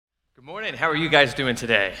Good morning. How are you guys doing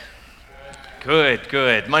today? Good,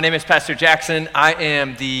 good. My name is Pastor Jackson. I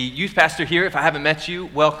am the youth pastor here. If I haven't met you,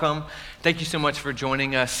 welcome. Thank you so much for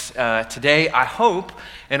joining us today. I hope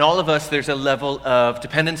in all of us there's a level of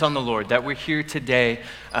dependence on the Lord, that we're here today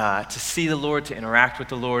to see the Lord, to interact with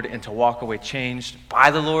the Lord, and to walk away changed by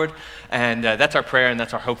the Lord. And that's our prayer and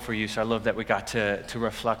that's our hope for you. So I love that we got to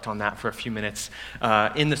reflect on that for a few minutes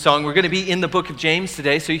in the song. We're going to be in the book of James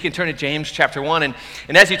today, so you can turn to James chapter 1. And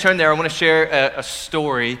as you turn there, I want to share a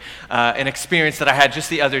story, an experience that I had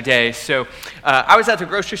just the other day. So I was at the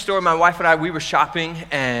grocery store. My wife and I, we were shopping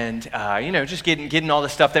and just getting all the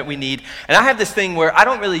stuff that we need. And I have this thing where I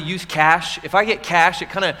don't really use cash. If I get cash, it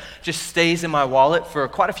kind of just stays in my wallet for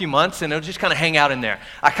quite a few months, and it'll just kind of hang out in there.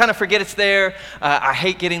 I kind of forget it's there. I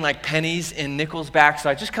hate getting like pennies and nickels back, so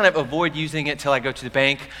I just kind of avoid using it till I go to the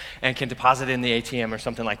bank and can deposit it in the ATM or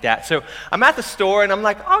something like that. So I'm at the store, and I'm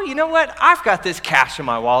like, oh, you know what? I've got this cash in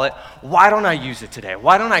my wallet. Why don't I use it today?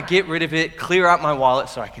 Why don't I get rid of it, clear out my wallet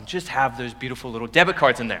so I can just have those beautiful little debit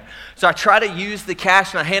cards in there? So I try to use the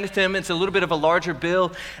cash, and I hand it to them. It's a little bit of a larger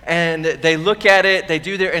bill, and they look at it, they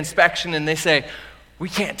do their inspection, and they say, we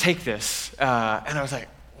can't take this. And I was like,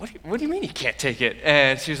 what do you mean you can't take it?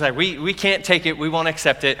 And she was like, we can't take it, we won't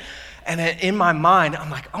accept it. And in my mind, I'm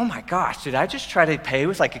like, oh my gosh, did I just try to pay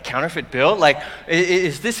with like a counterfeit bill? Like,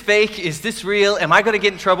 is this fake? Is this real? Am I going to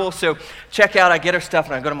get in trouble? So check out, I get her stuff,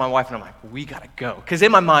 and I go to my wife, and I'm like, we got to go. Because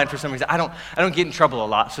in my mind, for some reason, I don't get in trouble a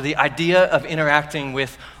lot. So the idea of interacting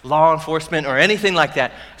with law enforcement or anything like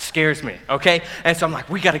that scares me, okay? And so I'm like,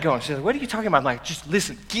 we got to go. And she's like, what are you talking about? I'm like, just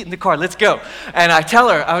listen, get in the car, let's go. And I tell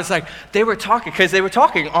her, I was like, they were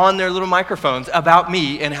talking on their little microphones about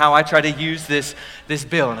me and how I try to use this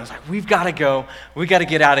bill. And I was like, we've got to go. We got to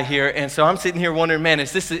get out of here. And so I'm sitting here wondering, man,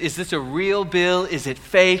 is this a real bill? Is it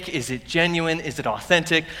fake? Is it genuine? Is it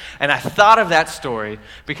authentic? And I thought of that story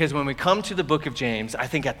because when we come to the book of James, I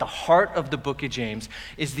think at the heart of the book of James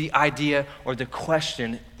is the idea or the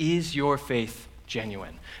question, is your faith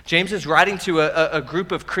genuine? James is writing to a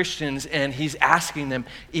group of Christians, and he's asking them,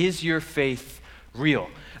 is your faith real?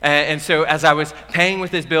 And so as I was paying with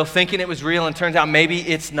this bill, thinking it was real, and turns out maybe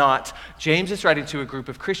it's not, James is writing to a group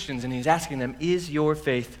of Christians, and he's asking them, is your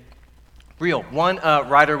faith real? One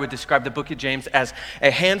writer would describe the book of James as a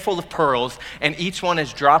handful of pearls, and each one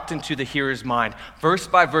is dropped into the hearer's mind. Verse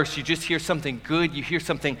by verse, you just hear something good, you hear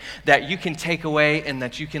something that you can take away and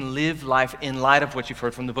that you can live life in light of what you've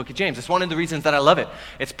heard from the book of James. It's one of the reasons that I love it.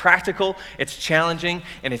 It's practical, it's challenging,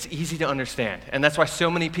 and it's easy to understand. And that's why so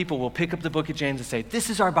many people will pick up the book of James and say, this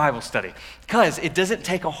is our Bible study, because it doesn't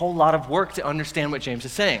take a whole lot of work to understand what James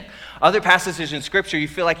is saying. Other passages in Scripture, you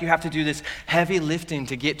feel like you have to do this heavy lifting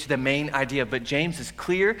to get to the main idea. But James is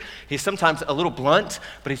clear. He's sometimes a little blunt,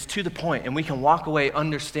 but he's to the point, and we can walk away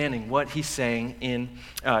understanding what he's saying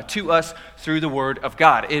to us through the Word of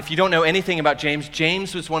God. If you don't know anything about James,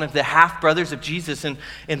 James was one of the half-brothers of Jesus, and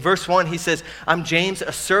in verse 1, he says, I'm James,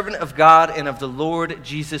 a servant of God and of the Lord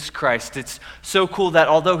Jesus Christ. It's so cool that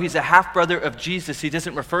although he's a half-brother of Jesus, he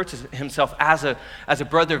doesn't refer to himself as a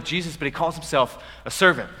brother of Jesus, but he calls himself a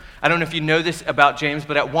servant. I don't know if you know this about James,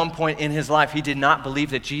 but at one point in his life, he did not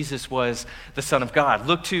believe that Jesus was the Son of God.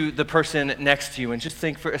 Look to the person next to you and just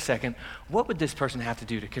think for a second, what would this person have to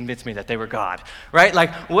do to convince me that they were God, right?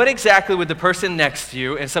 Like, what exactly would the person next to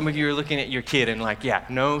you, and some of you are looking at your kid and like, yeah,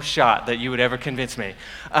 no shot that you would ever convince me.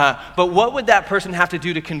 But what would that person have to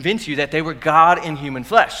do to convince you that they were God in human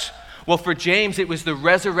flesh? Well, for James, it was the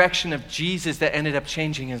resurrection of Jesus that ended up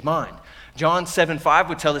changing his mind. John 7:5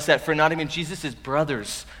 would tell us that for not even Jesus'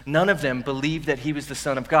 brothers, none of them believed that he was the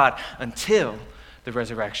Son of God until the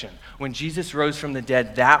resurrection. When Jesus rose from the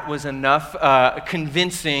dead, that was enough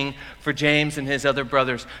convincing for James and his other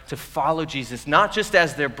brothers to follow Jesus, not just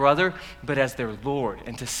as their brother, but as their Lord,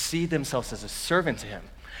 and to see themselves as a servant to him.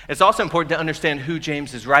 It's also important to understand who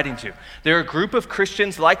James is writing to. They're a group of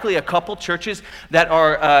Christians, likely a couple churches that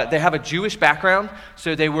they have a Jewish background.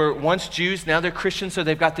 So they were once Jews, now they're Christians, so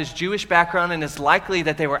they've got this Jewish background, and it's likely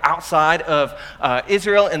that they were outside of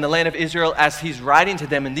Israel, in the land of Israel, as he's writing to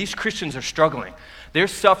them, and these Christians are struggling. They're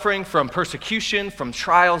suffering from persecution, from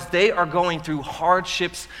trials. They are going through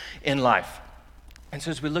hardships in life. And so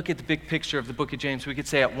as we look at the big picture of the book of James, we could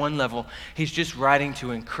say at one level, he's just writing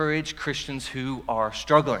to encourage Christians who are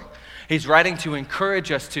struggling. He's writing to encourage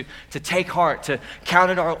us to take heart, to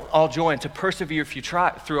count it all joy, and to persevere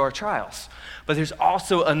through our trials. But there's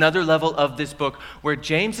also another level of this book where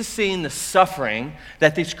James is seeing the suffering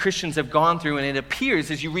that these Christians have gone through, and it appears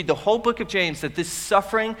as you read the whole book of James that this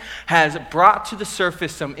suffering has brought to the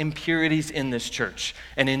surface some impurities in this church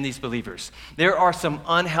and in these believers. There are some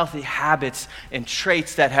unhealthy habits and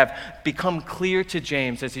traits that have become clear to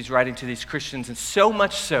James as he's writing to these Christians, and so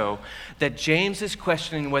much so that James is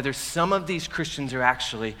questioning whether some of these Christians are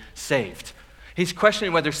actually saved. He's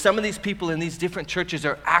questioning whether some of these people in these different churches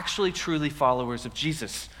are actually truly followers of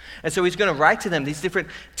Jesus. And so he's going to write to them these different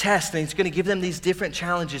tests, and he's going to give them these different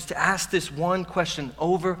challenges to ask this one question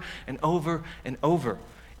over and over and over.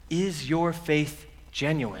 Is your faith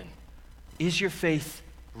genuine? Is your faith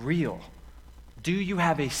real? Do you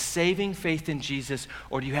have a saving faith in Jesus,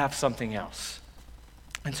 or do you have something else?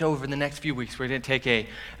 And so over the next few weeks, we're going to take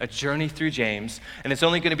a journey through James, and it's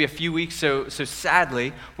only going to be a few weeks, so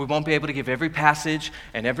sadly, we won't be able to give every passage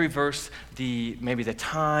and every verse maybe the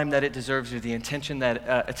time that it deserves or the attention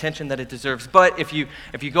that it deserves. But if you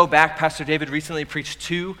go back, Pastor David recently preached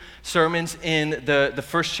 2 sermons in the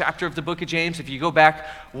first chapter of the book of James. If you go back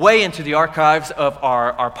way into the archives of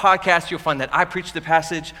our podcast, you'll find that I preached the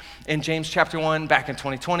passage in James chapter 1 back in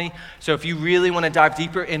 2020. So if you really want to dive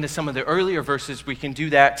deeper into some of the earlier verses, we can do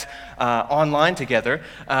that online together.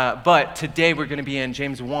 But today we're going to be in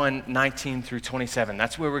James 1, 19 through 27.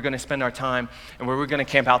 That's where we're going to spend our time and where we're going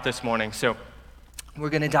to camp out this morning. So we're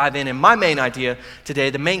going to dive in. And my main idea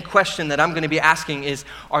today, the main question that I'm going to be asking is,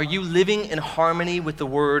 are you living in harmony with the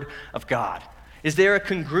Word of God? Is there a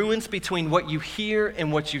congruence between what you hear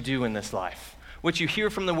and what you do in this life? What you hear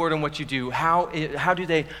from the Word and what you do, how do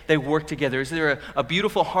they work together? Is there a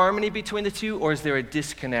beautiful harmony between the two, or is there a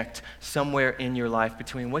disconnect somewhere in your life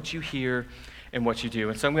between what you hear and what you do?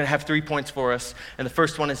 And so I'm going to have 3 points for us. And the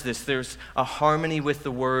first one is this: there's a harmony with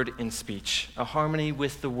the Word in speech. A harmony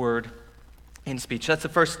with the Word in speech. That's the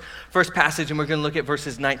first passage, and we're going to look at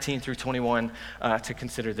verses 19 through 21 to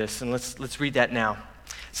consider this. And let's read that now.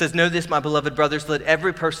 It says, "Know this, my beloved brothers, let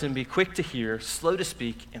every person be quick to hear, slow to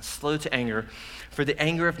speak, and slow to anger, for the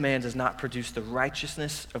anger of man does not produce the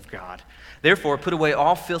righteousness of God. Therefore, put away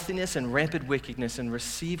all filthiness and rampant wickedness, and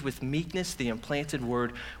receive with meekness the implanted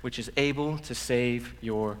word, which is able to save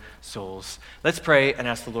your souls." Let's pray and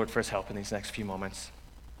ask the Lord for his help in these next few moments.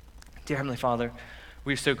 Dear Heavenly Father,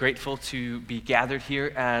 we're so grateful to be gathered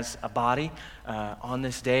here as a body on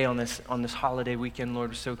this day, on this holiday weekend. Lord,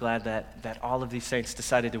 we're so glad that all of these saints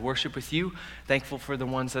decided to worship with you. Thankful for the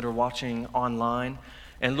ones that are watching online.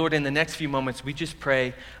 And Lord, in the next few moments, we just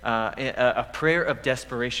pray a prayer of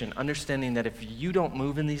desperation, understanding that if you don't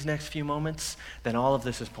move in these next few moments, then all of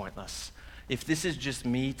this is pointless. If this is just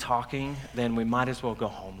me talking, then we might as well go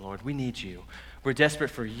home, Lord. We need you. We're desperate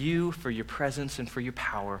for you, for your presence, and for your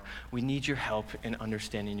power. We need your help in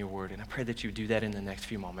understanding your word, and I pray that you do that in the next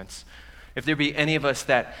few moments. If there be any of us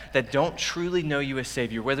that don't truly know you as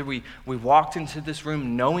Savior, whether we walked into this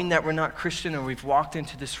room knowing that we're not Christian, or we've walked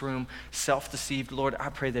into this room self-deceived, Lord, I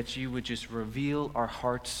pray that you would just reveal our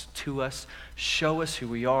hearts to us, show us who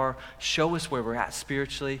we are, show us where we're at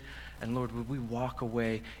spiritually, and Lord, would we walk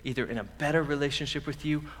away either in a better relationship with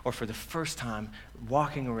you, or for the first time,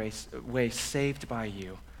 walking away saved by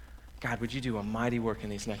you. God, would you do a mighty work in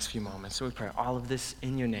these next few moments? So we pray all of this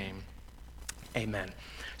in your name. Amen.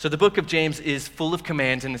 So the book of James is full of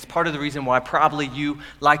commands, and it's part of the reason why probably you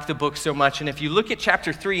like the book so much. And if you look at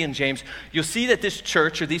chapter 3 in James, you'll see that this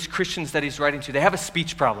church, or these Christians that he's writing to, they have a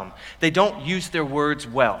speech problem. They don't use their words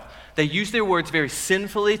well. They use their words very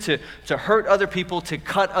sinfully to hurt other people, to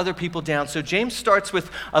cut other people down. So James starts with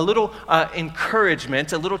a little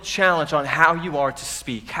encouragement, a little challenge on how you are to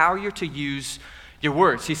speak, how you're to use your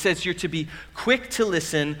words. He says you're to be quick to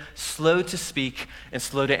listen, slow to speak, and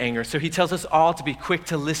slow to anger. So he tells us all to be quick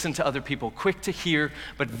to listen to other people, quick to hear,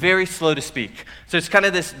 but very slow to speak. So it's kind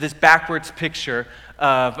of this backwards picture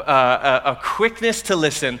of a quickness to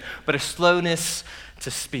listen, but a slowness to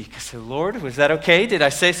speak. I said, Lord, was that okay? Did I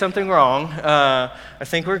say something wrong? I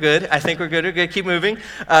think we're good. We're good. Keep moving.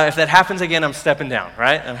 If that happens again, I'm stepping down,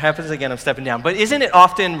 right? If it happens again, I'm stepping down. But isn't it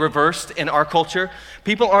often reversed in our culture?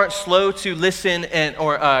 People aren't slow to listen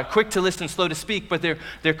or quick to listen, slow to speak, but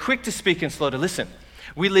they're quick to speak and slow to listen.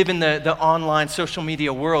 We live in the online social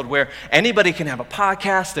media world where anybody can have a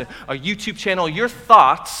podcast, a YouTube channel. Your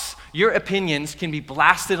thoughts, your opinions can be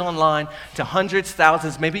blasted online to hundreds,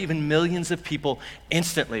 thousands, maybe even millions of people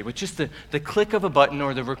instantly. With just the click of a button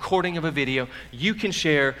or the recording of a video, you can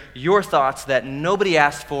share your thoughts that nobody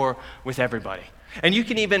asked for with everybody. And you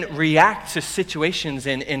can even react to situations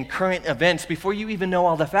in current events before you even know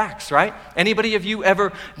all the facts, right? Anybody of you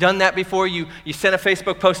ever done that before? You sent a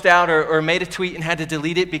Facebook post out or made a tweet and had to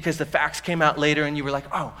delete it because the facts came out later and you were like,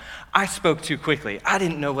 oh, I spoke too quickly. I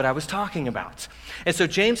didn't know what I was talking about. And so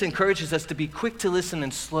James encourages us to be quick to listen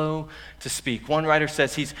and slow to speak. One writer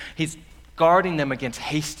says he's guarding them against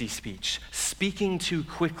hasty speech, speaking too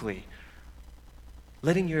quickly.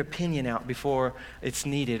 letting your opinion out before it's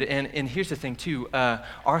needed. And here's the thing too,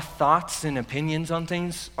 our thoughts and opinions on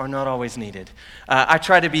things are not always needed. I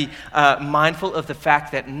try to be mindful of the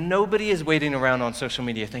fact that nobody is waiting around on social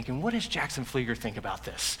media thinking, what does Jackson Fleeger think about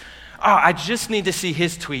this? Oh, I just need to see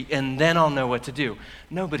his tweet and then I'll know what to do.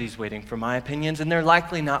 Nobody's waiting for my opinions, and they're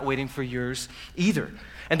likely not waiting for yours either.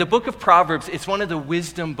 And the book of Proverbs, it's one of the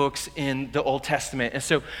wisdom books in the Old Testament. And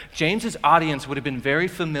so James's audience would have been very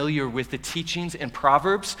familiar with the teachings in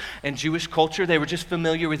Proverbs and Jewish culture. They were just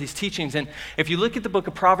familiar with these teachings. And if you look at the book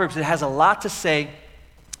of Proverbs, it has a lot to say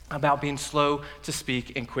about being slow to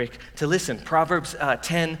speak and quick to listen. Proverbs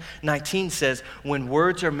 10:19 says, when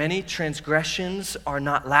words are many, transgressions are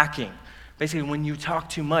not lacking. Basically, when you talk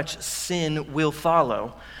too much, sin will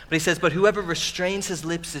follow. But he says, but whoever restrains his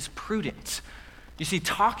lips is prudent. You see,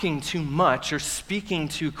 talking too much or speaking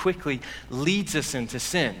too quickly leads us into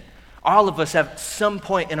sin. All of us at some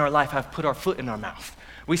point in our life have put our foot in our mouth.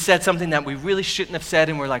 We said something that we really shouldn't have said,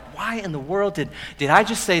 and we're like, why in the world did I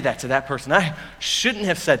just say that to that person? I shouldn't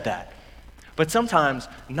have said that. But sometimes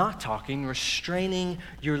not talking, restraining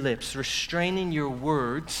your lips, restraining your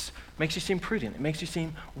words makes you seem prudent. It makes you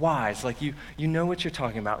seem wise, like you know what you're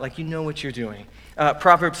talking about, like you know what you're doing.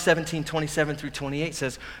 Proverbs 17:27 through 28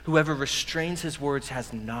 says, whoever restrains his words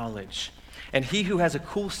has knowledge, and he who has a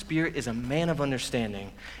cool spirit is a man of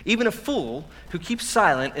understanding. Even a fool who keeps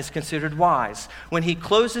silent is considered wise. When he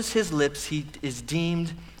closes his lips, he is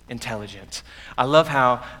deemed intelligent. I love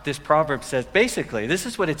how this proverb says, basically, this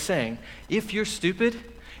is what it's saying. If you're stupid,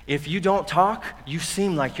 if you don't talk, you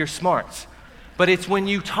seem like you're smart. But it's when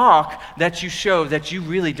you talk that you show that you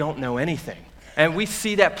really don't know anything. And we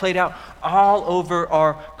see that played out all over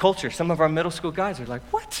our culture. Some of our middle school guys are like,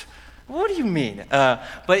 what? What do you mean? But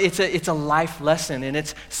it's a life lesson, and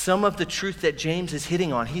it's some of the truth that James is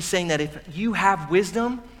hitting on. He's saying that if you have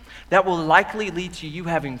wisdom, that will likely lead to you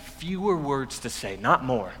having fewer words to say, not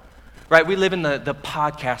more. Right? We live in the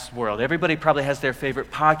podcast world. Everybody probably has their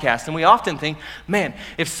favorite podcast. And we often think, man,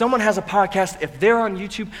 if someone has a podcast, if they're on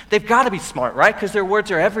YouTube, they've got to be smart, right? Because their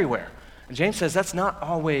words are everywhere. And James says that's not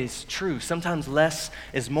always true. Sometimes less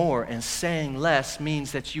is more, and saying less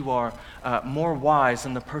means that you are more wise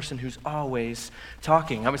than the person who's always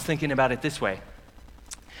talking. I was thinking about it this way.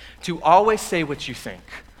 To always say what you think,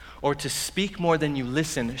 or to speak more than you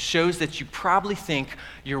listen, shows that you probably think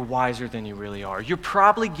you're wiser than you really are. You're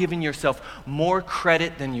probably giving yourself more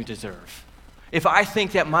credit than you deserve. If I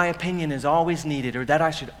think that my opinion is always needed, or that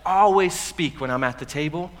I should always speak when I'm at the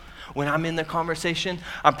table, when I'm in the conversation,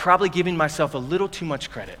 I'm probably giving myself a little too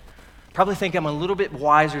much credit. Probably think I'm a little bit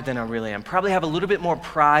wiser than I really am. Probably have a little bit more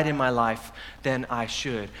pride in my life than I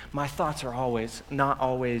should. My thoughts are not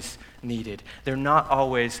always needed. They're not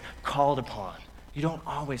always called upon. You don't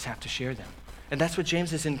always have to share them. And that's what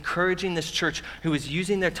James is encouraging this church who is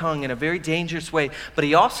using their tongue in a very dangerous way, but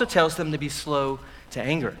he also tells them to be slow to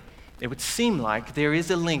anger. It would seem like there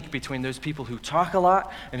is a link between those people who talk a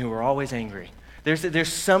lot and who are always angry.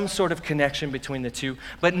 There's some sort of connection between the two.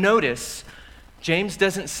 But notice, James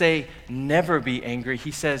doesn't say never be angry.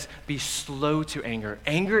 He says be slow to anger.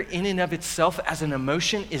 Anger in and of itself as an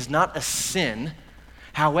emotion is not a sin.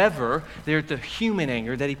 However, there's the human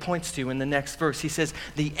anger that he points to in the next verse. He says,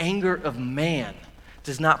 the anger of man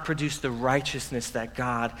does not produce the righteousness that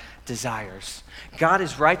God desires. God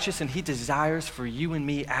is righteous, and he desires for you and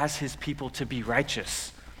me as his people to be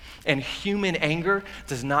righteous. And human anger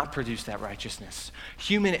does not produce that righteousness.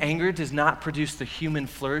 Human anger does not produce the human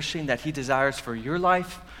flourishing that he desires for your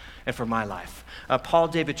life and for my life. Paul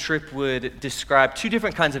David Tripp would describe two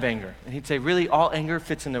different kinds of anger. And he'd say, really, all anger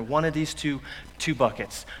fits into one of these two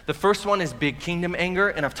buckets. The first one is big kingdom anger,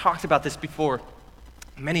 and I've talked about this before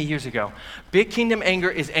many years ago. Big kingdom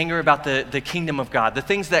anger is anger about the kingdom of God, the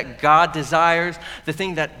things that God desires, the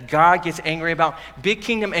thing that God gets angry about. Big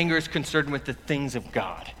kingdom anger is concerned with the things of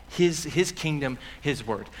God, his kingdom, his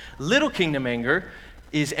word. Little kingdom anger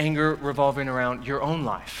is anger revolving around your own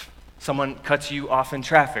life. Someone cuts you off in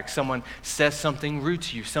traffic. Someone says something rude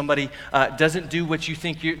to you. Somebody doesn't do what you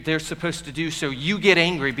think they're supposed to do, so you get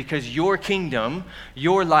angry because your kingdom,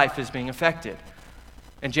 your life is being affected.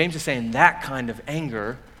 And James is saying that kind of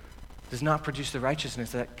anger does not produce the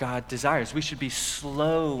righteousness that God desires. We should be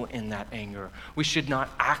slow in that anger. We should not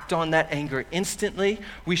act on that anger instantly.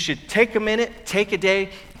 We should take a minute, take a day,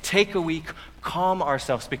 take a week, calm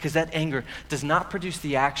ourselves, because that anger does not produce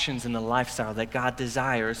the actions and the lifestyle that God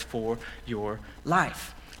desires for your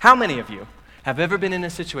life. How many of you have ever been in a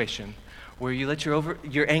situation where you let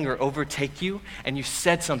your anger overtake you, and you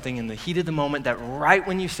said something in the heat of the moment that right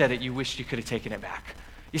when you said it, you wished you could have taken it back?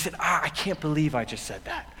 You said, I can't believe I just said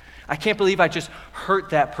that. I can't believe I just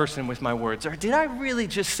hurt that person with my words. Or did I really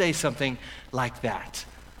just say something like that?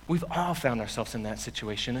 We've all found ourselves in that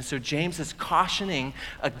situation. And so James is cautioning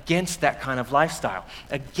against that kind of lifestyle,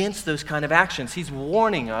 against those kind of actions. He's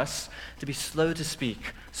warning us to be slow to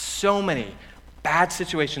speak. So many bad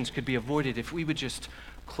situations could be avoided if we would just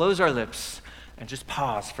close our lips and just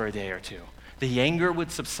pause for a day or two. The anger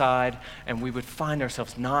would subside, and we would find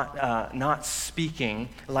ourselves not speaking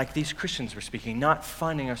like these Christians were speaking, not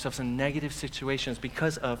finding ourselves in negative situations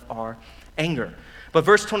because of our anger. But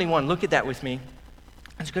verse 21, look at that with me.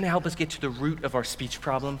 It's going to help us get to the root of our speech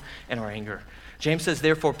problem and our anger. James says,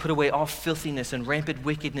 therefore, put away all filthiness and rampant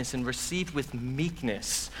wickedness and receive with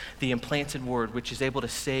meekness the implanted word, which is able to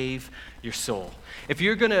save your soul. If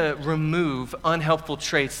you're going to remove unhelpful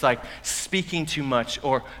traits like speaking too much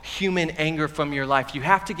or human anger from your life, you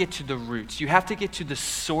have to get to the roots. You have to get to the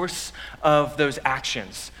source of those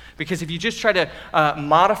actions. Because if you just try to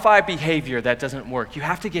modify behavior, that doesn't work. You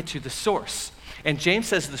have to get to the source. And James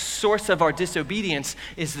says the source of our disobedience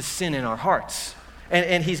is the sin in our hearts.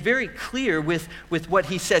 And he's very clear with what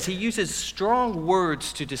he says. He uses strong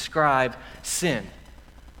words to describe sin.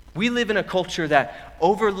 We live in a culture that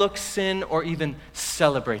overlooks sin or even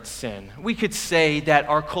celebrates sin. We could say that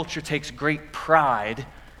our culture takes great pride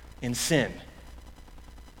in sin.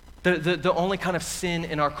 The only kind of sin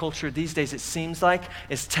in our culture these days, it seems like,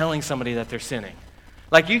 is telling somebody that they're sinning.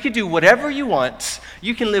 Like you can do whatever you want.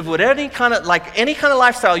 You can live with any kind of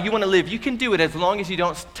lifestyle you want to live. You can do it as long as you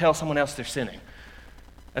don't tell someone else they're sinning.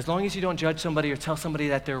 As long as you don't judge somebody or tell somebody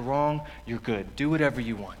that they're wrong, you're good. Do whatever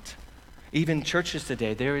you want. Even churches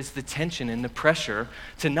today, there is the tension and the pressure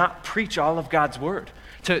to not preach all of God's word,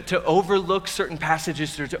 to overlook certain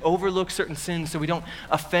passages or to overlook certain sins so we don't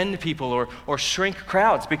offend people or shrink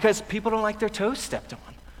crowds because people don't like their toes stepped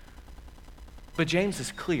on. But James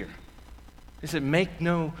is clear. He said, make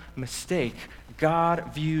no mistake,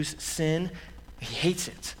 God views sin, he hates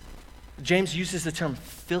it. James uses the term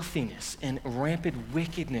filthiness and rampant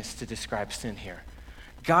wickedness to describe sin here.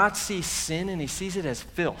 God sees sin and he sees it as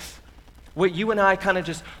filth. What you and I kind of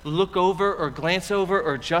just look over or glance over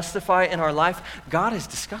or justify in our life, God is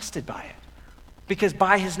disgusted by it. Because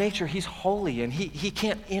by his nature, he's holy and he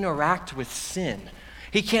can't interact with sin.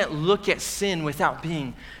 He can't look at sin without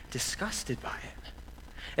being disgusted by it.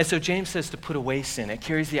 And so James says to put away sin. It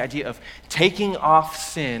carries the idea of taking off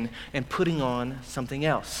sin and putting on something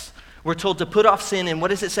else. We're told to put off sin, and what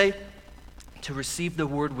does it say? To receive the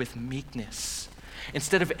word with meekness.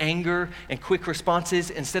 Instead of anger and quick responses,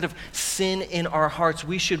 instead of sin in our hearts,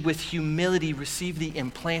 we should with humility receive the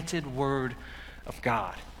implanted word of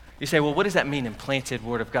God. You say, well, what does that mean, implanted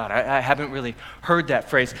word of God? I haven't really heard that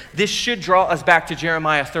phrase. This should draw us back to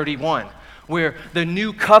Jeremiah 31. Where the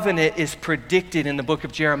new covenant is predicted in the book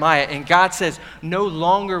of Jeremiah. And God says, no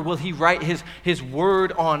longer will he write his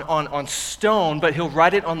word on stone, but he'll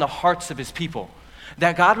write it on the hearts of his people.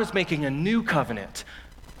 That God was making a new covenant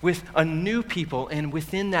with a new people, and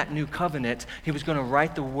within that new covenant, he was going to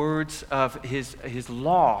write the words of his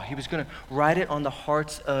law. He was going to write it on the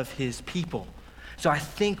hearts of his people. So I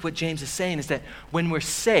think what James is saying is that when we're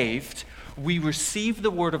saved, we receive the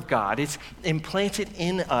word of God. It's implanted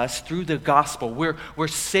in us through the gospel. We're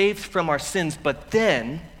saved from our sins, but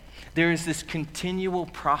then there is this continual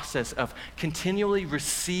process of continually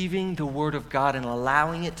receiving the word of God and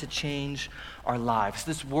allowing it to change our lives.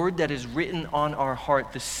 This word that is written on our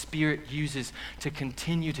heart, the Spirit uses to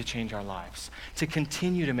continue to change our lives, to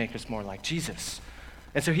continue to make us more like Jesus.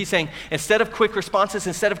 And so he's saying, instead of quick responses,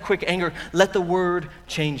 instead of quick anger, let the word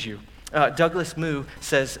change you. Douglas Moo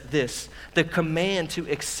says this: the command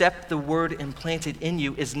to accept the word implanted in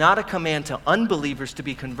you is not a command to unbelievers to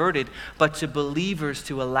be converted, but to believers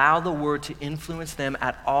to allow the word to influence them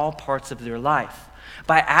at all parts of their life.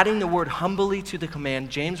 By adding the word humbly to the command,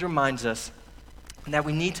 James reminds us that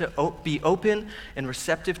we need to be open and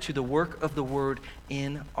receptive to the work of the word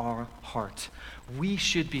in our heart. We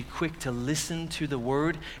should be quick to listen to the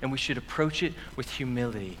word, and we should approach it with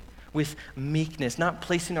humility, with meekness, not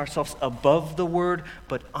placing ourselves above the word,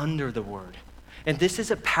 but under the word. And this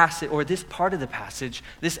is a passage, or this part of the passage,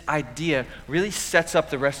 this idea really sets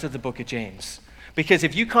up the rest of the book of James. Because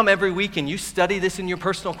if you come every week and you study this in your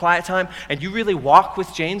personal quiet time, and you really walk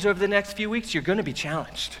with James over the next few weeks, you're going to be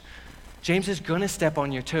challenged. James is going to step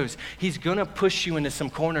on your toes. He's going to push you into some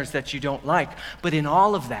corners that you don't like. But in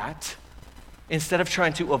all of that, instead of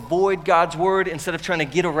trying to avoid God's word, instead of trying to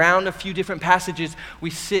get around a few different passages,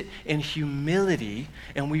 we sit in humility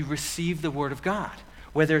and we receive the word of God.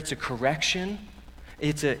 Whether it's a correction,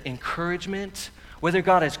 it's an encouragement, whether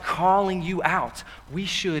God is calling you out, we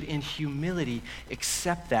should, in humility,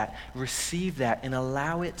 accept that, receive that, and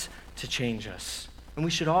allow it to change us. And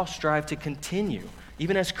we should all strive to continue,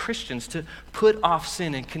 even as Christians, to put off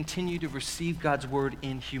sin and continue to receive God's word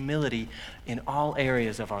in humility in all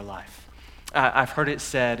areas of our life. I've heard it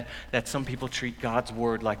said that some people treat God's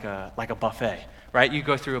word like a buffet, right? You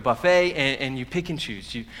go through a buffet and you pick and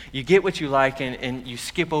choose. You get what you like and you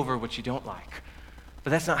skip over what you don't like. But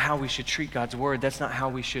that's not how we should treat God's word. That's not how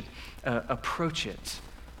we should approach it.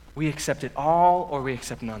 We accept it all or we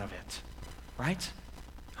accept none of it, right?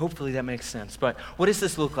 Hopefully that makes sense. But what does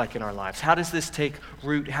this look like in our lives? How does this take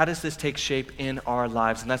root? How does this take shape in our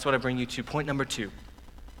lives? And that's what I bring you to. Point number 2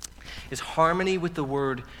 is harmony with the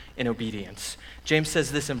word and obedience. James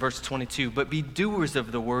says this in verse 22, but be doers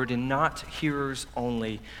of the word and not hearers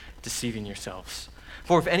only, deceiving yourselves.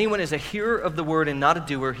 For if anyone is a hearer of the word and not a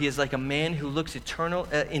doer, he is like a man who looks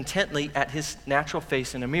intently at his natural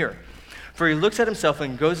face in a mirror. For he looks at himself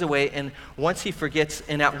and goes away, and at once he forgets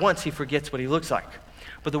what he looks like.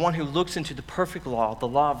 But the one who looks into the perfect law, the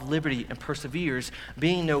law of liberty, and perseveres,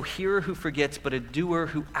 being no hearer who forgets, but a doer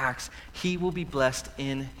who acts, he will be blessed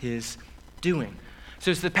in his doing.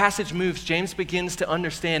 So as the passage moves, James begins to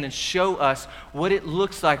understand and show us what it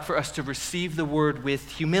looks like for us to receive the word with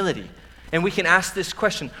humility. And we can ask this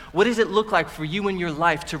question: what does it look like for you in your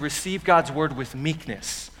life to receive God's word with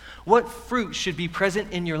meekness? What fruit should be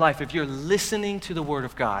present in your life if you're listening to the word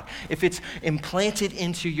of God, if it's implanted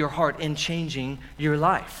into your heart and changing your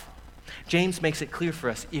life? James makes it clear for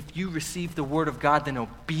us: if you receive the word of God, then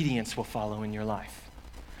obedience will follow in your life.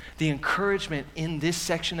 The encouragement in this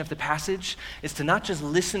section of the passage is to not just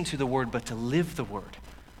listen to the word, but to live the word.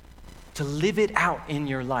 To live it out in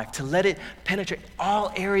your life, to let it penetrate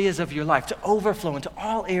all areas of your life, to overflow into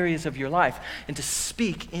all areas of your life, and to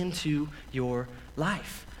speak into your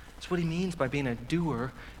life. That's what he means by being a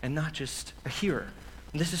doer and not just a hearer.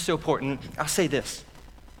 And this is so important. I'll say this: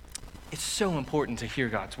 it's so important to hear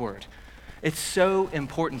God's word. It's so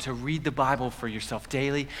important to read the Bible for yourself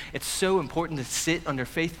daily. It's so important to sit under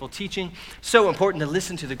faithful teaching. So important to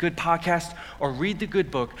listen to the good podcast or read the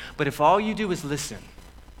good book. But if all you do is listen,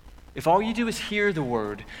 if all you do is hear the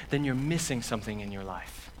word, then you're missing something in your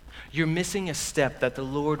life. You're missing a step that the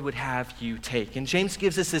Lord would have you take. And James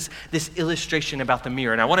gives us this illustration about the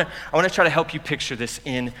mirror. And I want to try to help you picture this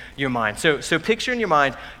in your mind. So picture in your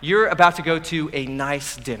mind, you're about to go to a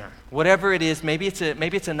nice dinner. Whatever it is, maybe it's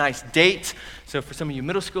a nice date. So for some of you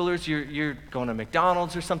middle schoolers, you're going to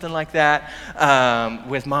McDonald's or something like that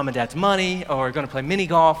with mom and dad's money, or going to play mini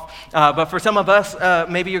golf. But for some of us,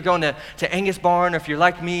 maybe you're going to Angus Barn, or if you're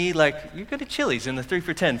like me, like you go to Chili's and the 3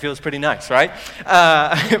 for $10 feels pretty nice, right?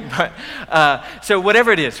 So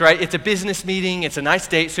whatever it is, right? It's a business meeting, it's a nice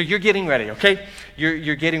date, so you're getting ready, okay?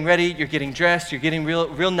 You're getting ready, you're getting dressed, you're getting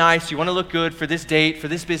real nice, you want to look good for this date, for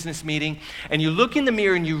this business meeting, and you look in the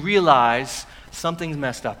mirror and you realize something's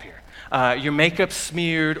messed up here. Your makeup's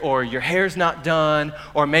smeared, or your hair's not done,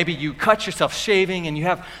 or maybe you cut yourself shaving and you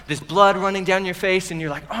have this blood running down your face and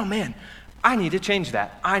you're like, oh man, I need to change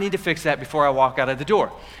that. I need to fix that before I walk out of the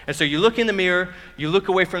door. And so you look in the mirror, you look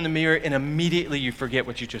away from the mirror, and immediately you forget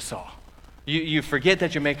what you just saw. You forget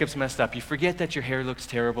that your makeup's messed up. You forget that your hair looks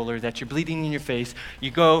terrible or that you're bleeding in your face.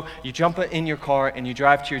 You jump in your car and you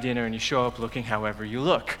drive to your dinner and you show up looking however you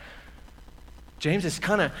look. James is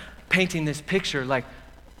kind of painting this picture like,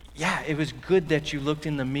 yeah, it was good that you looked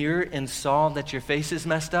in the mirror and saw that your face is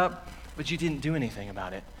messed up, but you didn't do anything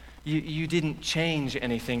about it. You didn't change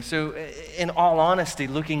anything. So in all honesty,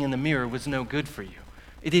 looking in the mirror was no good for you.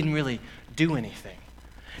 It didn't really do anything.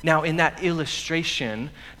 Now, in that illustration,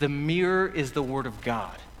 the mirror is the Word of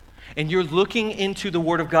God. And you're looking into the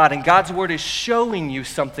Word of God, and God's Word is showing you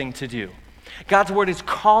something to do. God's Word is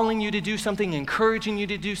calling you to do something, encouraging you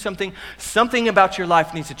to do something. Something about your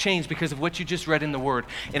life needs to change because of what you just read in the Word.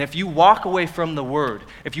 And if you walk away from the Word,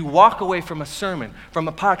 if you walk away from a sermon, from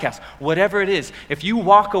a podcast, whatever it is, if you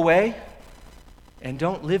walk away and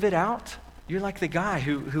don't live it out, you're like the guy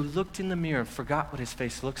who looked in the mirror and forgot what his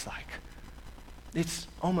face looks like. It's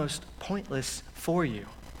almost pointless for you.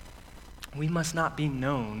 We must not be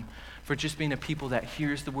known for just being a people that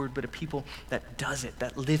hears the word, but a people that does it,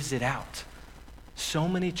 that lives it out. So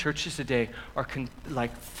many churches today are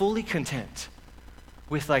fully content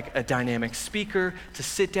with like a dynamic speaker to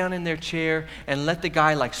sit down in their chair and let the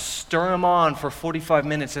guy stir them on for 45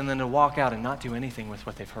 minutes and then to walk out and not do anything with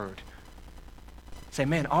what they've heard. Say,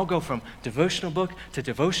 man, I'll go from devotional book to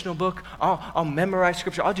devotional book. I'll memorize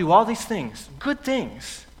scripture. I'll do all these things, good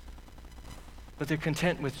things. But they're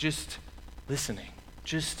content with just listening,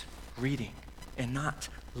 just reading, and not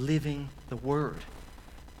living the word.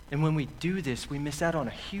 And when we do this, we miss out on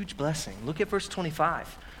a huge blessing. Look at verse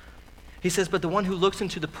 25. He says, but the one who looks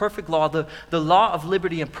into the perfect law, the law of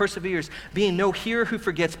liberty, and perseveres, being no hearer who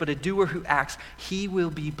forgets, but a doer who acts, he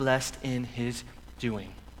will be blessed in his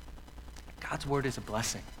doing. God's word is a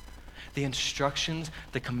blessing. The instructions,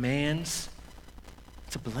 the commands,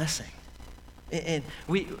 it's a blessing. And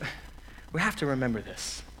we have to remember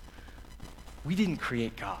this. We didn't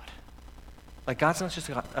create God. Like, God's not just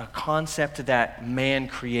a concept that man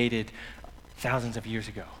created thousands of years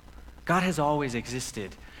ago. God has always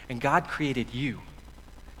existed, and God created you.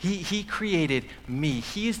 He created me.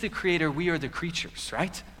 He is the creator. We are the creatures,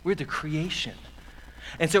 right? We're the creation.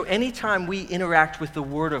 And so anytime we interact with the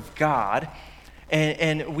Word of God,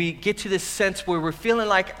 and we get to this sense where we're feeling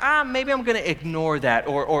like, maybe I'm going to ignore that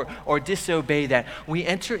or disobey that, we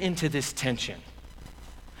enter into this tension.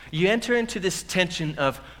 You enter into this tension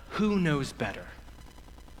of who knows better,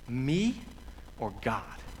 me or God?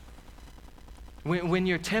 When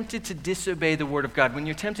you're tempted to disobey the Word of God, when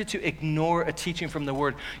you're tempted to ignore a teaching from the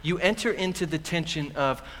Word, you enter into the tension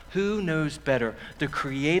of who knows better, the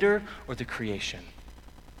Creator or the creation.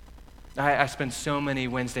 I spend so many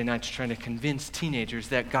Wednesday nights trying to convince teenagers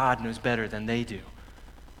that God knows better than they do.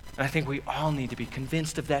 And I think we all need to be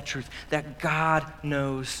convinced of that truth, that God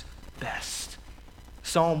knows best.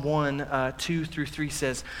 Psalm 1, 2 through 3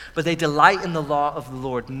 says, but they delight in the law of the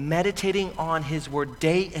Lord, meditating on his word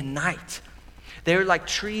day and night. They're like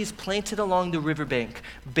trees planted along the riverbank,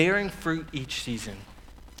 bearing fruit each season.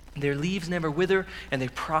 Their leaves never wither, and they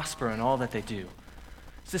prosper in all that they do.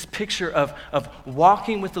 It's this picture of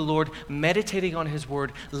walking with the Lord, meditating on his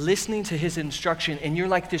word, listening to his instruction, and you're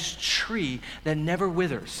like this tree that never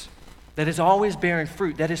withers, that is always bearing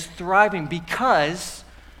fruit, that is thriving because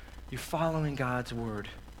you're following God's word.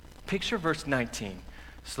 Picture verse 19.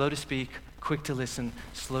 Slow to speak, quick to listen,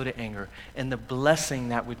 slow to anger. And the blessing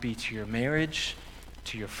that would be to your marriage,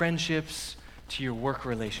 to your friendships, to your work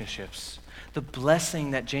relationships. The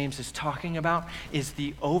blessing that James is talking about is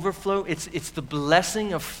the overflow. It's the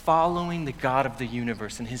blessing of following the God of the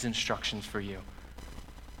universe and his instructions for you.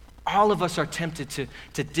 All of us are tempted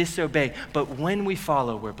to disobey, but when we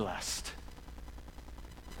follow, we're blessed.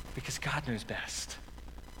 Because God knows best.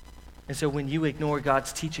 And so when you ignore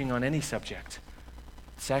God's teaching on any subject,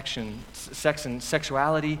 sex and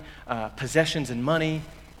sexuality, possessions and money,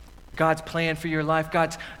 God's plan for your life,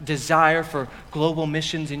 God's desire for global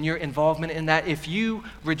missions and your involvement in that, if you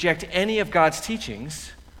reject any of God's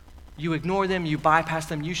teachings, you ignore them, you bypass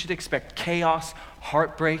them, you should expect chaos,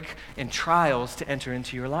 heartbreak, and trials to enter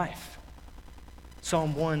into your life.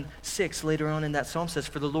 Psalm 1:6 later on in that psalm says,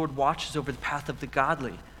 for the Lord watches over the path of the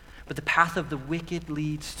godly, but the path of the wicked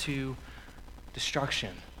leads to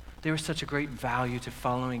destruction. There is such a great value to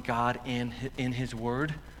following God in his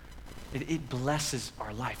word. It blesses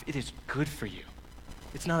our life. It is good for you.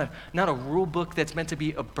 It's not a rule book that's meant to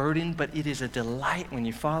be a burden, but it is a delight when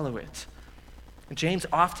you follow it. And James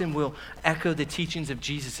often will echo the teachings of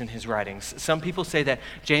Jesus in his writings. Some people say that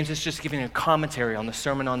James is just giving a commentary on the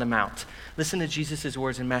Sermon on the Mount. Listen to Jesus'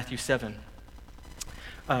 words in Matthew 7,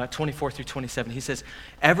 24 through 27. He says,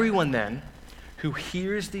 everyone then who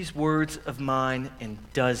hears these words of mine and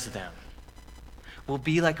does them will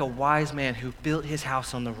be like a wise man who built his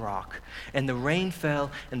house on the rock. And the rain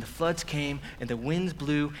fell, and the floods came, and the winds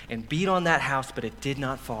blew and beat on that house, but it did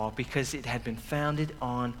not fall because it had been founded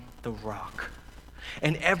on the rock.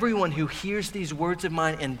 And everyone who hears these words of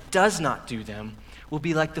mine and does not do them will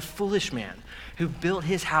be like the foolish man who built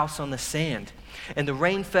his house on the sand. And the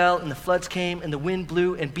rain fell, and the floods came, and the wind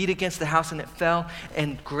blew and beat against the house, and it fell,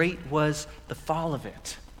 and great was the fall of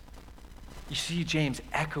it. You see James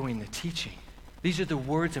echoing the teaching. These are the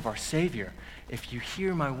words of our Savior. If you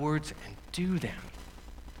hear my words and do them.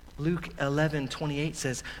 Luke 11:28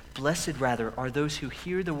 says, blessed rather are those who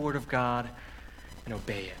hear the word of God and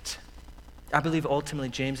obey it. I believe ultimately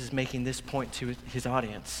James is making this point to his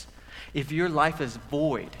audience. If your life is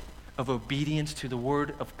void of obedience to the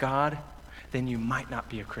word of God, then you might not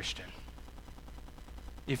be a Christian.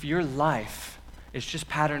 If your life is just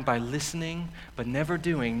patterned by listening but never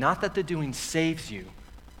doing, not that the doing saves you,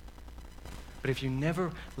 but if you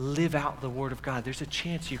never live out the word of God, there's a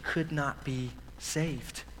chance you could not be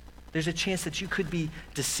saved. There's a chance that you could be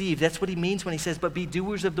deceived. That's what he means when he says, but be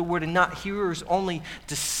doers of the word and not hearers only,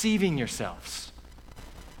 deceiving yourselves.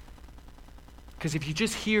 Because if you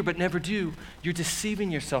just hear but never do, you're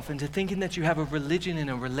deceiving yourself into thinking that you have a religion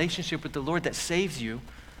and a relationship with the Lord that saves you.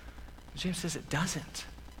 James says it doesn't.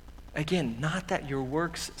 Again, not that your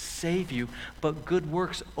works save you, but good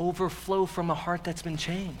works overflow from a heart that's been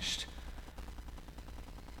changed.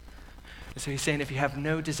 And so he's saying if you have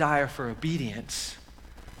no desire for obedience,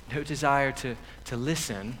 no desire to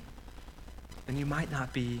listen, then you might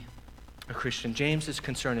not be a Christian. James's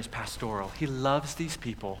concern is pastoral. He loves these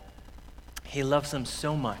people. He loves them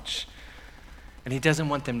so much, and he doesn't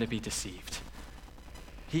want them to be deceived.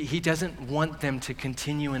 He doesn't want them to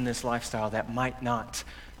continue in this lifestyle that might not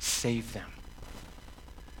save them.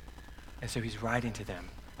 And so he's writing to them.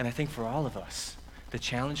 And I think for all of us, the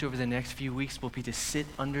challenge over the next few weeks will be to sit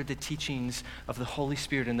under the teachings of the Holy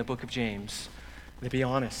Spirit in the book of James, and to be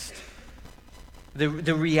honest.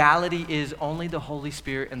 The reality is only the Holy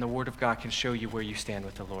Spirit and the Word of God can show you where you stand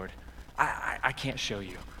with the Lord. I can't show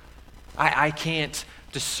you. I can't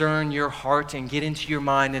discern your heart and get into your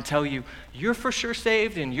mind and tell you, you're for sure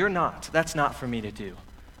saved and you're not. That's not for me to do.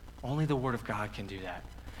 Only the Word of God can do that.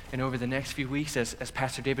 And over the next few weeks, as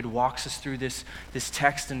Pastor David walks us through this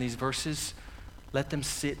text and these verses, let them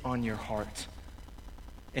sit on your heart.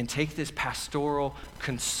 And take this pastoral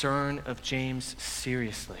concern of James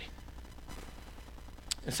seriously.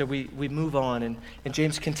 And so we move on, and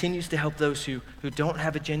James continues to help those who don't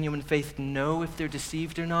have a genuine faith know if they're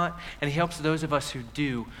deceived or not, and he helps those of us who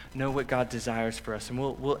do know what God desires for us. And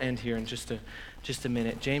we'll end here in just a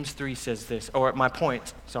minute. James 3 says this, or my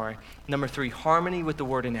point, number 3, harmony with the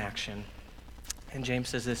word in action. And James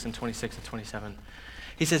says this in 26 and 27.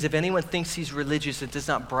 He says, if anyone thinks he's religious and does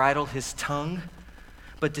not bridle his tongue,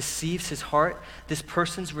 but deceives his heart, this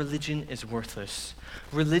person's religion is worthless.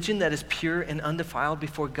 Religion that is pure and undefiled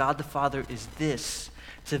before God the Father is this,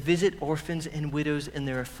 to visit orphans and widows in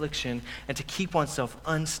their affliction and to keep oneself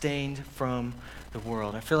unstained from the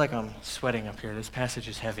world. I feel like I'm sweating up here. This passage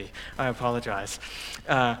is heavy. I apologize.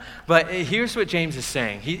 But here's what James is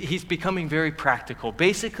saying. He's becoming very practical.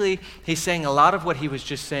 Basically, he's saying a lot of what he was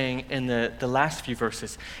just saying in the last few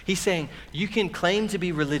verses. He's saying you can claim to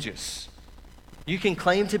be religious. You can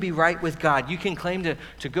claim to be right with God. You can claim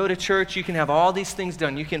to go to church. You can have all these things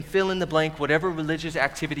done. You can fill in the blank, whatever religious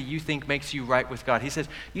activity you think makes you right with God. He says,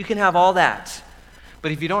 you can have all that.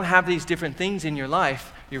 But if you don't have these different things in your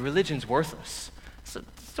life, your religion's worthless.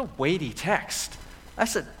 It's a weighty text.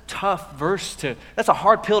 That's a tough verse that's a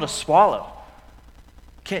hard pill to swallow.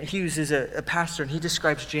 Kent Hughes is a pastor, and he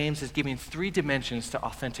describes James as giving 3 dimensions to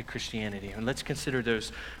authentic Christianity. And let's consider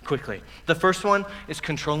those quickly. The first one is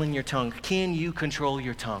controlling your tongue. Can you control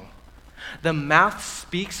your tongue? The mouth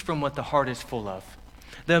speaks from what the heart is full of.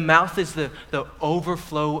 The mouth is the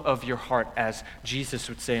overflow of your heart, as Jesus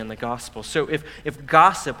would say in the gospel. So if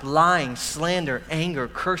gossip, lying, slander, anger,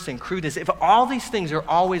 cursing, crudeness, if all these things are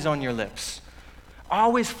always on your lips,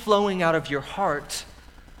 always flowing out of your heart,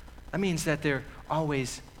 that means that they're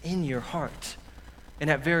always in your heart. And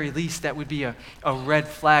at very least, that would be a red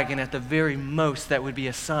flag. And at the very most, that would be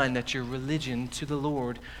a sign that your religion to the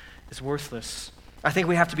Lord is worthless. I think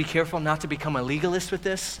we have to be careful not to become a legalist with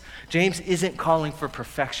this. James isn't calling for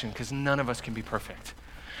perfection, because none of us can be perfect.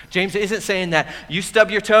 James isn't saying that you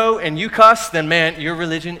stub your toe and you cuss, then man, your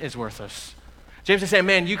religion is worthless. James is saying,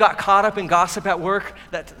 man, you got caught up in gossip at work.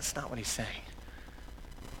 That's not what he's saying.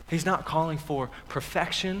 He's not calling for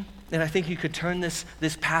perfection. And I think you could turn this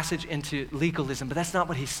passage into legalism, but that's not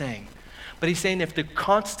what he's saying. But he's saying if the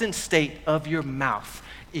constant state of your mouth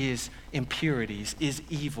is impurities, is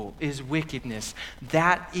evil, is wickedness,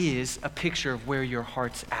 that is a picture of where your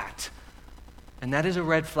heart's at. And that is a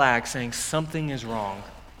red flag saying something is wrong.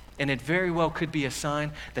 And it very well could be a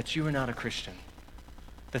sign that you are not a Christian,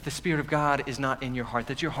 that the Spirit of God is not in your heart,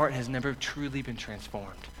 that your heart has never truly been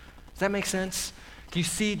transformed. Does that make sense? Do you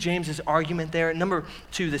see James's argument there? Number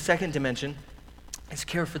 2, the second dimension is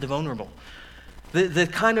care for the vulnerable. The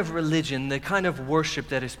kind of religion, the kind of worship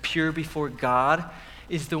that is pure before God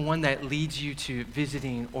is the one that leads you to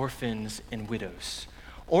visiting orphans and widows.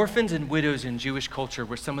 Orphans and widows in Jewish culture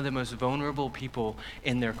were some of the most vulnerable people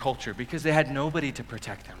in their culture because they had nobody to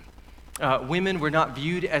protect them. Women were not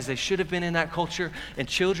viewed as they should have been in that culture, and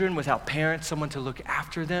children without parents, someone to look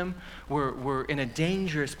after them, were in a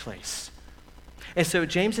dangerous place. And so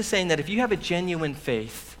James is saying that if you have a genuine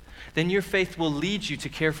faith, then your faith will lead you to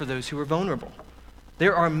care for those who are vulnerable.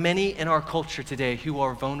 There are many in our culture today who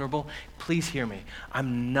are vulnerable. Please hear me.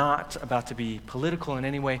 I'm not about to be political in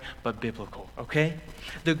any way, but biblical, okay?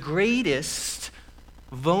 The greatest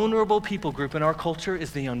vulnerable people group in our culture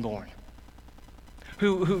is the unborn,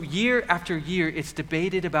 who year after year it's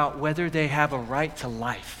debated about whether they have a right to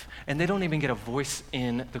life, and they don't even get a voice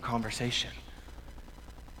in the conversation.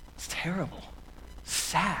 It's terrible.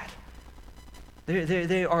 Sad.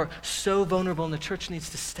 They are so vulnerable, and the church needs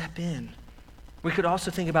to step in. We could also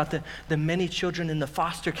think about the many children in the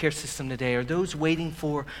foster care system today, or those waiting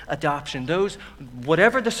for adoption. Those,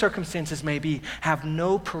 whatever the circumstances may be, have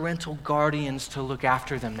no parental guardians to look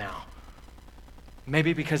after them now.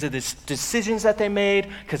 Maybe because of the decisions that they made,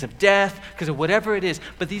 because of death, because of whatever it is.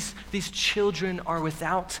 But these children are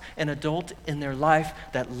without an adult in their life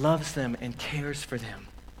that loves them and cares for them.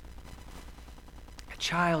 A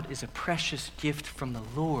child is a precious gift from the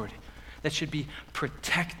Lord that should be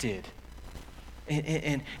protected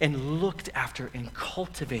and looked after and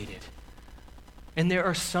cultivated. And there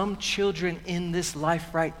are some children in this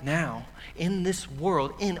life right now, in this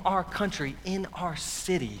world, in our country, in our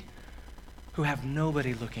city, who have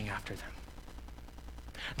nobody looking after them.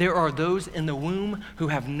 There are those in the womb who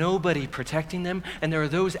have nobody protecting them, and there are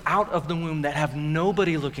those out of the womb that have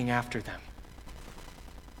nobody looking after them.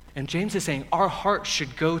 And James is saying our heart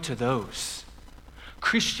should go to those.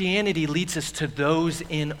 Christianity leads us to those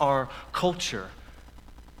in our culture,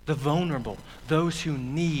 the vulnerable, those who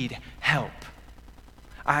need help.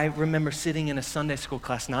 I remember sitting in a Sunday school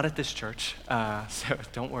class, not at this church, so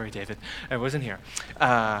don't worry, David, I wasn't here.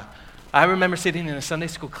 I remember sitting in a Sunday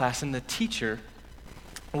school class, and the teacher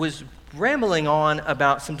was rambling on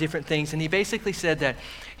about some different things, and he basically said that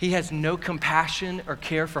he has no compassion or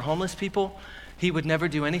care for homeless people. He would never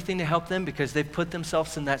do anything to help them because they've put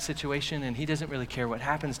themselves in that situation, and he doesn't really care what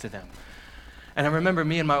happens to them. And I remember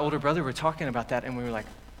me and my older brother were talking about that, and we were like,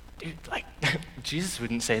 dude, like, Jesus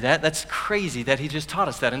wouldn't say that. That's crazy that he just taught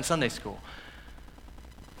us that in Sunday school.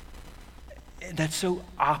 That's so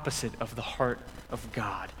opposite of the heart of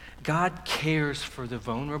God. God cares for the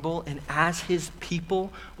vulnerable, and as his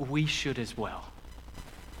people, we should as well.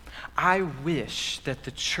 I wish that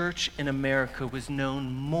the church in America was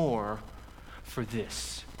known more for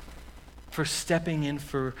this, for stepping in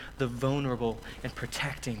for the vulnerable and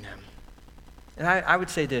protecting them. And I would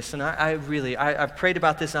say this, and I've prayed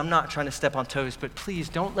about this, I'm not trying to step on toes, but please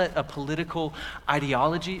don't let a political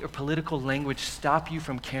ideology or political language stop you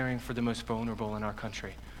from caring for the most vulnerable in our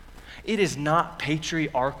country. It is not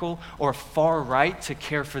patriarchal or far right to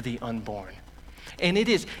care for the unborn. And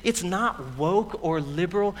it's not woke or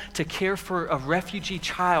liberal to care for a refugee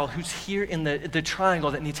child who's here in the triangle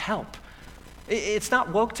that needs help. It's not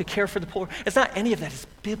woke to care for the poor. It's not any of that. It's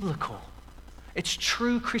biblical. It's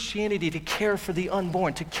true Christianity to care for the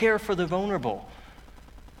unborn, to care for the vulnerable.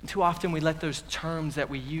 And too often we let those terms that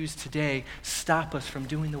we use today stop us from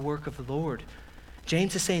doing the work of the Lord.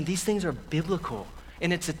 James is saying these things are biblical,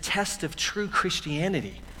 and it's a test of true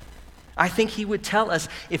Christianity. I think he would tell us,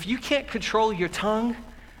 if you can't control your tongue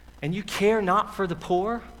and you care not for the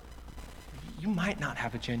poor, you might not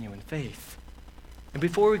have a genuine faith. And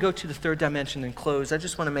before we go to the third dimension and close, I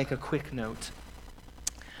just want to make a quick note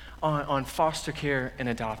on foster care and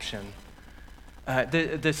adoption.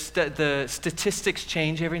 The statistics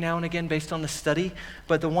change every now and again based on the study,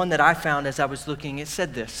 but the one that I found as I was looking, it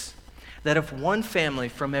said this, that if one family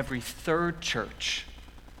from every third church,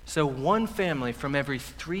 so one family from every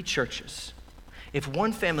 3 churches, if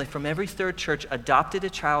one family from every third church adopted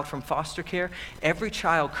a child from foster care, every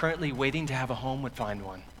child currently waiting to have a home would find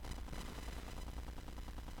one.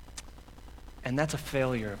 And that's a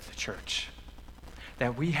failure of the church.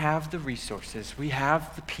 That we have the resources, we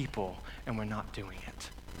have the people, and we're not doing it.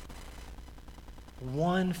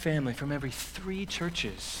 One family from every 3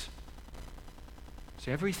 churches.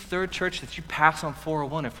 So every third church that you pass on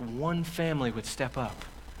 401, if one family would step up,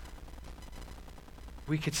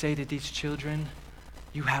 we could say to these children,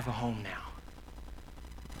 you have a home now.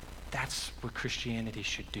 That's what Christianity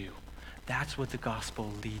should do. That's what the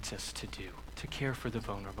gospel leads us to do, to care for the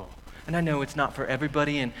vulnerable. And I know it's not for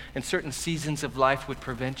everybody, and certain seasons of life would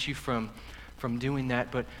prevent you from doing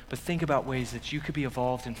that, but think about ways that you could be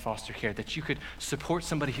involved in foster care, that you could support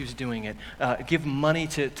somebody who's doing it, give money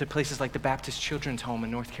to places like the Baptist Children's Home in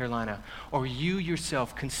North Carolina, or you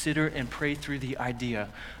yourself consider and pray through the idea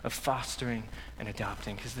of fostering and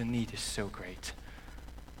adopting, because the need is so great.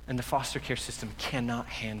 And the foster care system cannot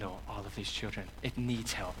handle all of these children. It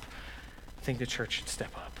needs help. I think the church should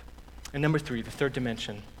step up. And number 3, the third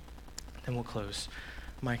dimension, then we'll close.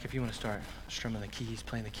 Mike, if you want to start strumming the keys,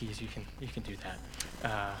 playing the keys, you can do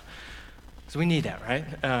that. So we need that,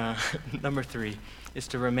 right? Number 3 is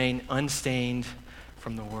to remain unstained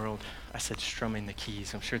from the world. I said strumming the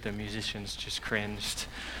keys. I'm sure the musicians just cringed.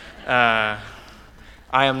 I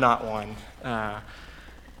am not one.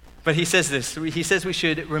 But he says this. He says we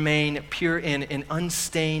should remain pure and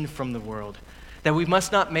unstained from the world. That we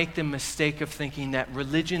must not make the mistake of thinking that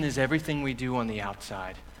religion is everything we do on the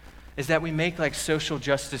outside. Is that we make like social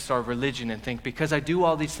justice our religion and think because I do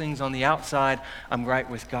all these things on the outside, I'm right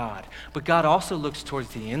with God. But God also looks towards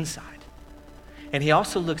the inside. And he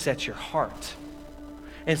also looks at your heart.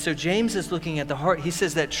 And so James is looking at the heart. He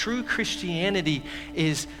says that true Christianity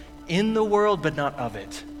is in the world but not of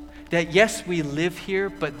it. That yes, we live here,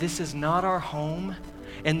 but this is not our home.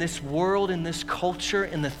 And this world and this culture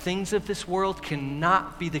and the things of this world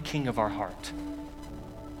cannot be the king of our heart.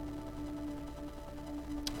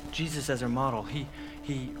 Jesus as our model,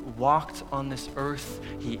 he walked on this earth,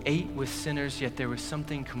 he ate with sinners, yet there was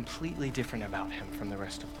something completely different about him from the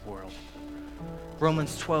rest of the world.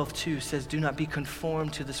 Romans 12:2 says, do not be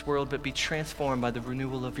conformed to this world, but be transformed by the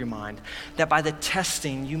renewal of your mind, that by the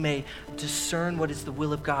testing you may discern what is the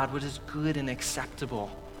will of God, what is good and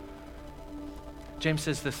acceptable. James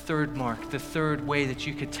says the third mark, the third way that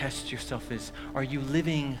you could test yourself is, are you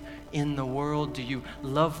living in the world? Do you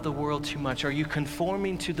love the world too much? Are you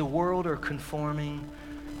conforming to the world or conforming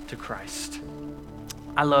to Christ?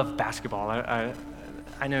 I love basketball.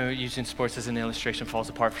 I know using sports as an illustration falls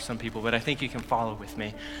apart for some people, but I think you can follow with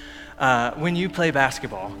me. When you play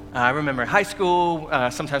basketball, I remember in high school,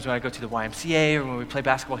 sometimes when I go to the YMCA or when we play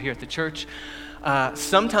basketball here at the church,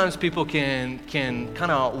 sometimes people can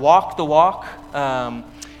kind of walk the walk,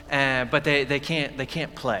 but they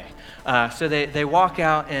can't play. So they walk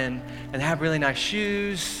out and they have really nice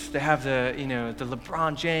shoes. They have the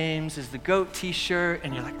LeBron James is the GOAT T-shirt,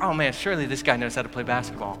 and you're like, oh man, surely this guy knows how to play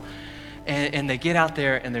basketball. And they get out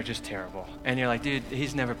there and they're just terrible. And you're like, dude,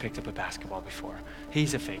 he's never picked up a basketball before.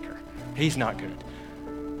 He's a faker. He's not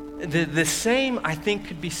good. The same, I think,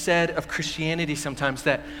 could be said of Christianity sometimes,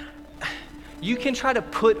 that you can try to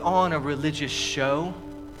put on a religious show,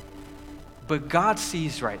 but God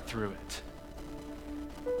sees right through it.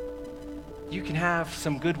 You can have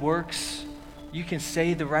some good works, you can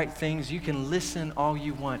say the right things, you can listen all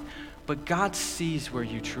you want, but God sees where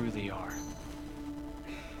you truly are.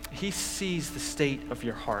 He sees the state of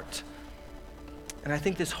your heart. And I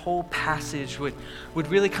think this whole passage would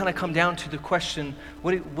really kind of come down to the question,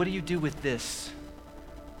 what do you do with this?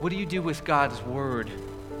 What do you do with God's word?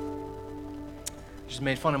 I just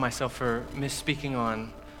made fun of myself for misspeaking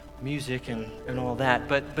on music and all that,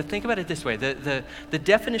 but think about it this way. The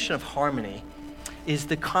definition of harmony is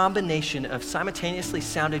the combination of simultaneously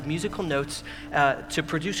sounded musical notes to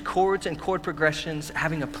produce chords and chord progressions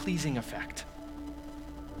having a pleasing effect.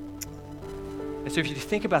 And so if you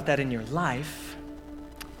think about that in your life,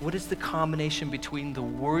 what is the combination between the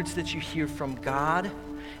words that you hear from God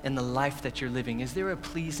and the life that you're living? Is there a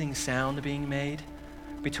pleasing sound being made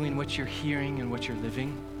between what you're hearing and what you're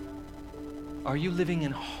living? Are you living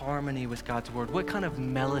in harmony with God's word? What kind of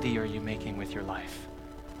melody are you making with your life?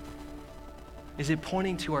 Is it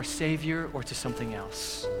pointing to our Savior or to something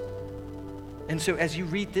else? And so as you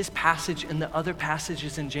read this passage and the other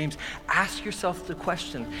passages in James, ask yourself the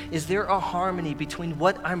question, is there a harmony between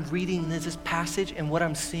what I'm reading in this passage and what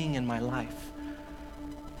I'm seeing in my life?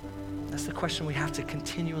 That's the question we have to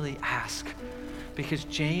continually ask, because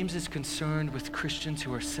James is concerned with Christians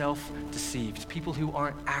who are self-deceived, people who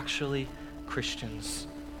aren't actually Christians,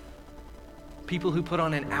 people who put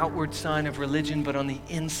on an outward sign of religion, but on the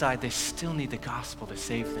inside they still need the gospel to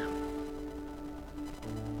save them.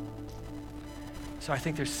 So I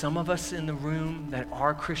think there's some of us in the room that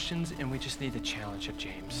are Christians, and we just need the challenge of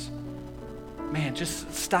James. Man,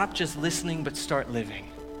 just stop just listening, but start living.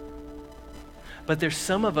 But there's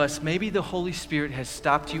some of us, maybe the Holy Spirit has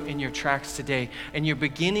stopped you in your tracks today, and you're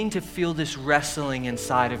beginning to feel this wrestling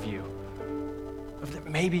inside of you. That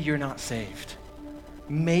maybe you're not saved.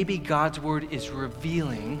 Maybe God's word is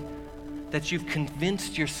revealing that you've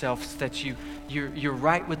convinced yourself that you're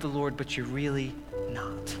right with the Lord, but you're really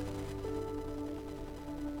not.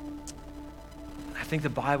 I think the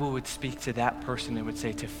Bible would speak to that person and would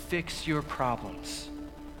say to fix your problems,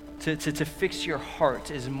 to fix your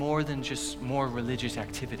heart is more than just more religious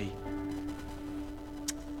activity.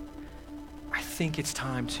 I think it's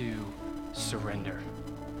time to surrender.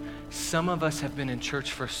 Some of us have been in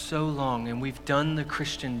church for so long and we've done the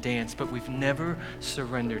Christian dance, but we've never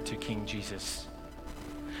surrendered to King Jesus.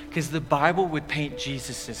 Because the Bible would paint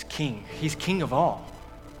Jesus as king. He's king of all.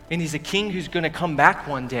 And he's a king who's going to come back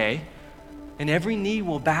one day, and every knee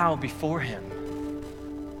will bow before him.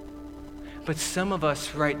 But some of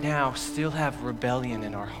us right now still have rebellion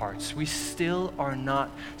in our hearts. We still are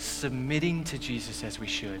not submitting to Jesus as we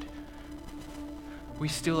should. We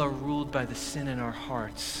still are ruled by the sin in our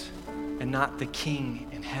hearts and not the King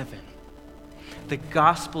in heaven. The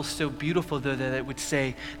gospel's so beautiful, though, that it would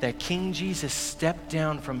say that King Jesus stepped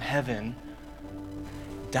down from heaven,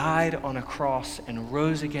 died on a cross, and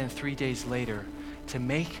rose again 3 days later to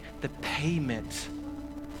make the payment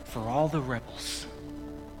for all the rebels.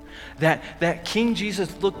 That King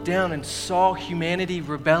Jesus looked down and saw humanity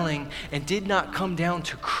rebelling and did not come down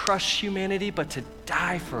to crush humanity, but to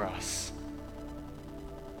die for us,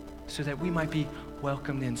 so that we might be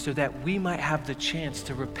welcomed in so that we might have the chance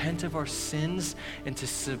to repent of our sins and to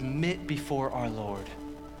submit before our Lord.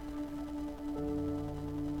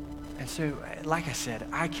 And so, like I said,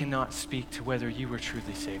 I cannot speak to whether you were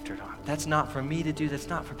truly saved or not. That's not for me to do. That's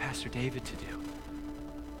not for Pastor David to do.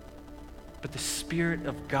 But the Spirit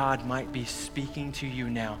of God might be speaking to you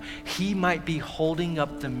now. He might be holding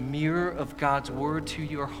up the mirror of God's word to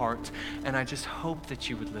your heart, and I just hope that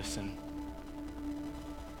you would listen.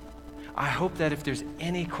 I hope that if there's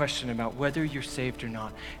any question about whether you're saved or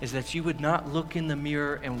not, is that you would not look in the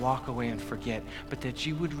mirror and walk away and forget, but that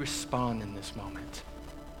you would respond in this moment.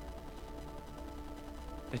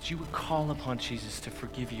 That you would call upon Jesus to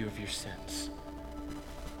forgive you of your sins.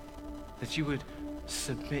 That you would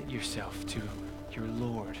submit yourself to your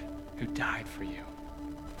Lord who died for you.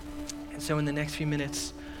 And so in the next few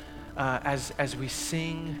minutes, as we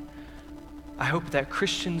sing, I hope that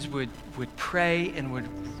Christians would pray and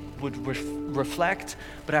would reflect,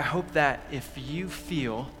 but I hope that if you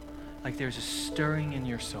feel like there's a stirring in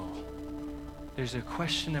your soul, there's a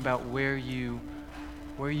question about where you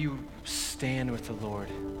stand with the Lord,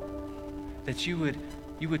 that you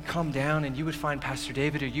would come down and you would find Pastor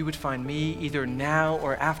David or you would find me either now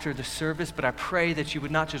or after the service, but I pray that you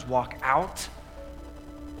would not just walk out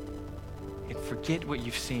and forget what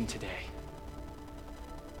you've seen today.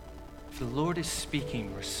 If the Lord is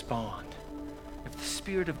speaking, respond. If the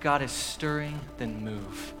Spirit of God is stirring, then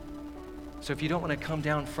move. So if you don't want to come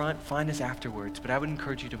down front, find us afterwards, but I would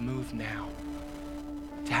encourage you to move now,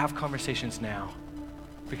 to have conversations now,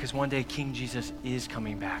 because one day King Jesus is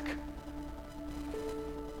coming back.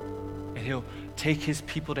 And he'll take his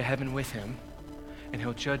people to heaven with him, and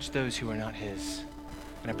he'll judge those who are not his.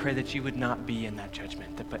 And I pray that you would not be in that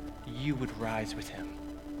judgment, but you would rise with him.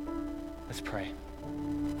 Let's pray.